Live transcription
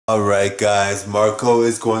Alright guys, Marco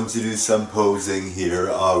is going to do some posing here,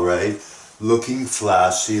 alright? Looking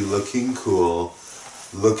flashy, looking cool,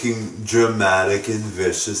 looking dramatic and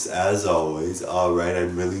vicious as always, alright?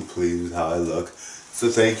 I'm really pleased with how I look. So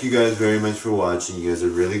thank you guys very much for watching, you guys are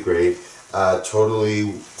really great.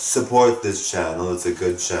 Totally support this channel, it's a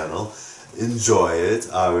good channel. Enjoy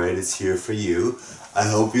it, alright? It's here for you. I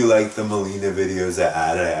hope you like the Melina videos I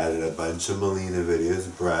added a bunch of Melina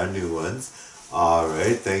videos, brand new ones.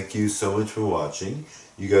 Alright, thank you so much for watching.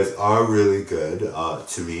 You guys are really good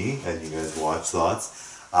to me, and you guys watch lots.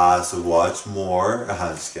 So watch more.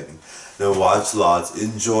 I'm just kidding. No, watch lots.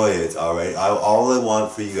 Enjoy it, alright? All I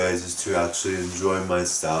want for you guys is to actually enjoy my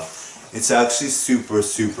stuff. It's actually super,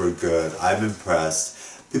 super good. I'm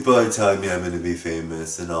impressed. People are telling me I'm going to be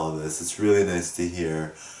famous and all this. It's really nice to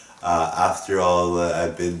hear. After all that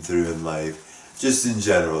I've been through in life, just in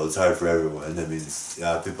general, it's hard for everyone. I mean,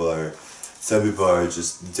 some people are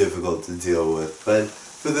just difficult to deal with, but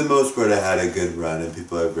for the most part I had a good run and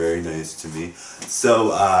people are very nice to me.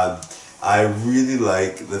 So I really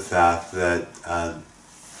like the fact that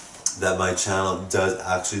that my channel does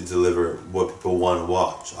actually deliver what people want to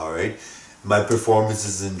watch, alright? My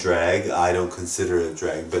performances in drag, I don't consider it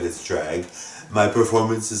drag, but it's drag. My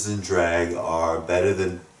performances in drag are better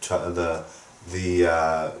than the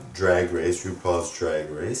Drag Race, RuPaul's Drag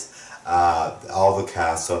Race. All the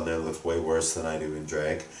casts on there look way worse than I do in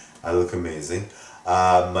drag. I look amazing.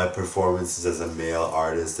 My performances as a male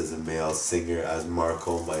artist, as a male singer, as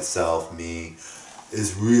Marco, myself, me,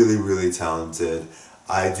 is really, really talented.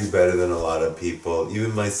 I do better than a lot of people.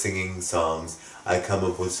 Even my singing songs, I come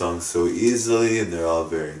up with songs so easily and they're all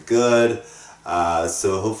very good.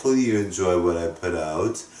 So hopefully you enjoy what I put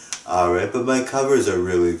out. Alright, but my covers are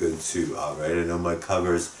really good too, alright? I know my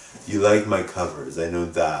covers, you like my covers, I know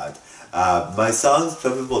that. My songs,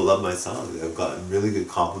 some people love my songs. I've gotten really good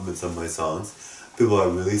compliments on my songs. People are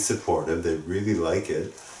really supportive, they really like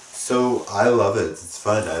it. So I love it, it's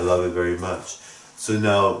fun, I love it very much. So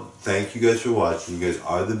now, thank you guys for watching, you guys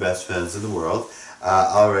are the best fans in the world.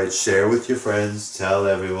 Alright, share with your friends, tell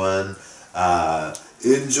everyone.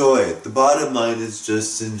 Enjoy it. The bottom line is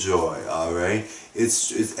just enjoy, alright?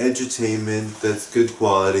 It's entertainment, that's good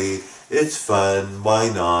quality, it's fun, why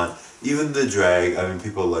not? Even the drag, I mean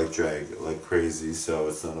people like drag like crazy, so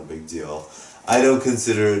it's not a big deal. I don't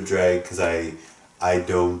consider it drag because I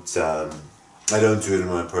don't do it in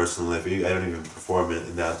my personal life. I don't even perform it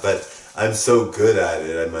in that, but I'm so good at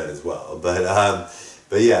it, I might as well.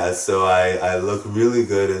 But yeah, so I look really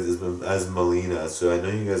good as Melina, so I know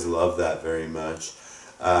you guys love that very much.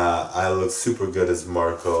 I look super good as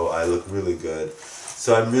Marco, I look really good.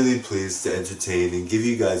 So I'm really pleased to entertain and give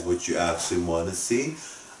you guys what you actually want to see.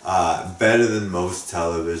 Better than most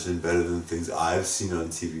television, better than things I've seen on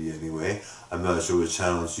TV anyway. I'm not sure which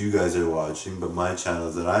channels you guys are watching, but my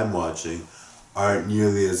channels that I'm watching aren't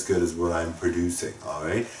nearly as good as what I'm producing,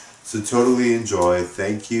 alright? So totally enjoy.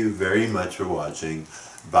 Thank you very much for watching.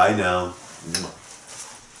 Bye now.